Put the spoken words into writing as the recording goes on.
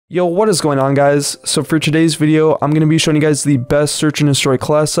Yo, what is going on, guys? So for today's video, I'm going to be showing you guys the best search and destroy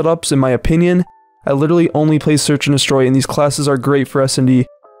class setups in my opinion. I literally only play search and destroy, and these classes are great for SnD.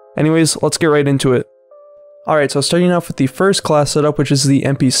 Anyways, let's get right into it. Alright, so starting off with the first class setup, which is the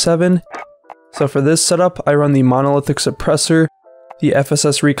MP7. So for this setup, I run the monolithic suppressor, the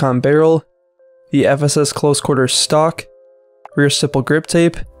FSS recon barrel, the FSS close quarters stock, rear stipple grip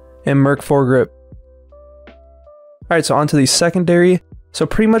tape, and Merc foregrip. Alright, so onto the secondary. So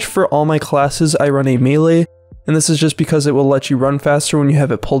pretty much for all my classes, I run a melee, and this is just because it will let you run faster when you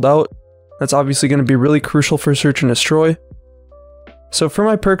have it pulled out. That's obviously going to be really crucial for search and destroy. So for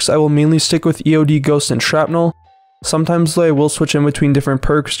my perks, I will mainly stick with EOD, Ghost, and Shrapnel. Sometimes though I will switch in between different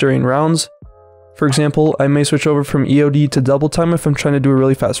perks during rounds. For example, I may switch over from EOD to Double Time if I'm trying to do a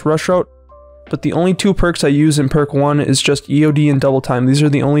really fast rush route. But the only two perks I use in perk 1 is just EOD and Double Time. These are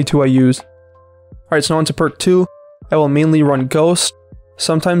the only two I use. Alright, so on to perk 2. I will mainly run Ghost.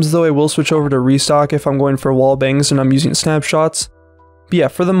 Sometimes though I will switch over to Restock if I'm going for wall bangs and I'm using snapshots. But yeah,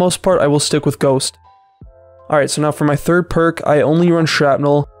 for the most part I will stick with Ghost. Alright, so now for my third perk, I only run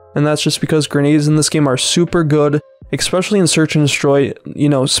Shrapnel, and that's just because grenades in this game are super good, especially in search and destroy. You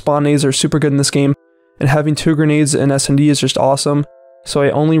know, spawn nades are super good in this game, and having 2 grenades in SnD is just awesome, so I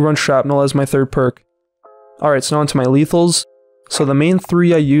only run Shrapnel as my third perk. Alright, so now onto my lethals. So the main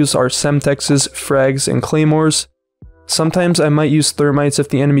 3 I use are Semtexes, Frags, and Claymores. Sometimes I might use Thermites if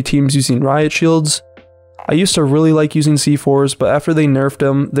the enemy team's using Riot Shields. I used to really like using C4s, but after they nerfed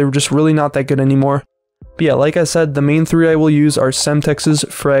them, they were just really not that good anymore. But yeah, like I said, the main 3 I will use are Semtexes,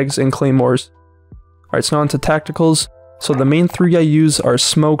 Frags, and Claymores. Alright, so now onto tacticals. So the main 3 I use are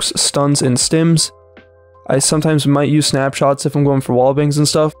Smokes, Stuns, and Stims. I sometimes might use snapshots if I'm going for wallbangs and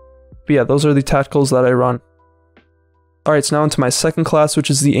stuff. But yeah, those are the tacticals that I run. Alright, so now onto my second class, which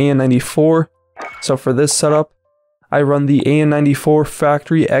is the AN94. So for this setup, I run the AN94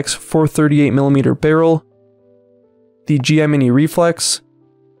 Factory X 438mm barrel, the GI Mini Reflex,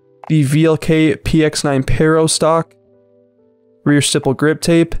 the VLK PX9 Pero stock, rear stipple grip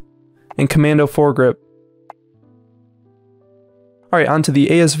tape, and Commando foregrip. Alright, onto the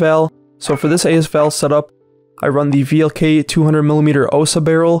ASVAL. So for this ASVAL setup, I run the VLK 200mm OSA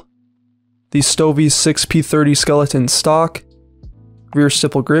barrel, the Stovey 6P30 skeleton stock, rear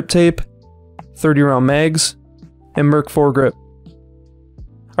stipple grip tape, 30 round mags, and Merc foregrip.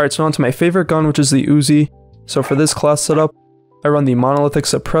 Alright, so on to my favorite gun, which is the Uzi. So for this class setup, I run the monolithic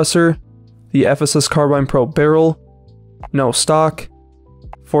suppressor, the FSS Carbine Pro barrel, no stock,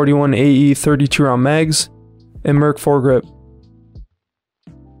 41 AE 32 round mags, and Merc foregrip.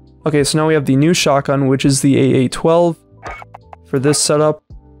 Okay, so now we have the new shotgun, which is the AA12. For this setup,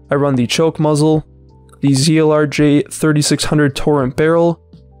 I run the choke muzzle, the ZLRJ 3600 Torrent barrel,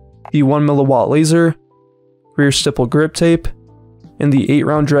 the 1mW laser, rear stipple grip tape, and the 8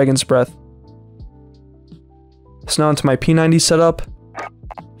 round Dragon's Breath. So now onto my P90 setup.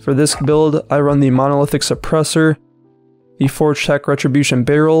 For this build, I run the monolithic suppressor, the Forge Tech Retribution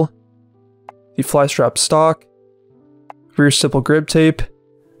barrel, the fly strap stock, rear stipple grip tape,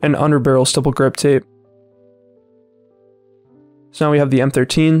 and underbarrel stipple grip tape. So now we have the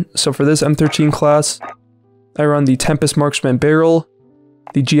M13. So for this M13 class, I run the Tempest Marksman barrel,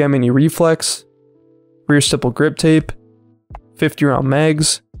 the GI Mini Reflex, rear stipple grip tape, 50 round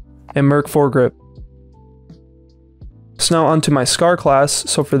mags, and Merc foregrip. So now onto my SCAR class.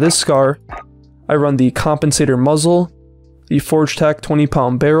 So for this SCAR, I run the compensator muzzle, the Forge Tech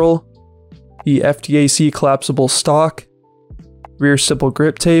 20-pound barrel, the FTAC collapsible stock, rear stipple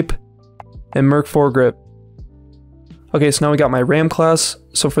grip tape, and Merc foregrip. Okay, so now we got my RAM class.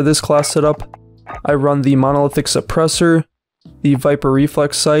 So for this class setup, I run the monolithic suppressor, the Viper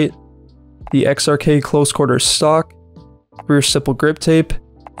reflex sight, the XRK close quarters stock, rear stipple grip tape,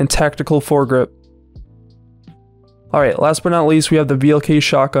 and tactical foregrip. Alright, last but not least, we have the VLK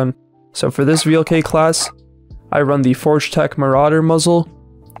shotgun. So for this VLK class, I run the Forge Tech Marauder muzzle,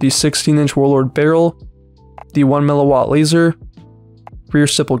 the 16-inch Warlord barrel, the 1mW laser, rear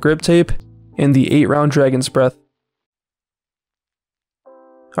stipple grip tape, and the 8 round Dragon's Breath.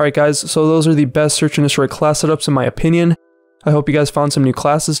 Alright guys, so those are the best search and destroy class setups in my opinion. I hope you guys found some new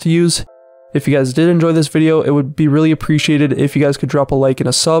classes to use. If you guys did enjoy this video, it would be really appreciated if you guys could drop a like and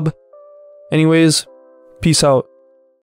a sub. Anyways, peace out.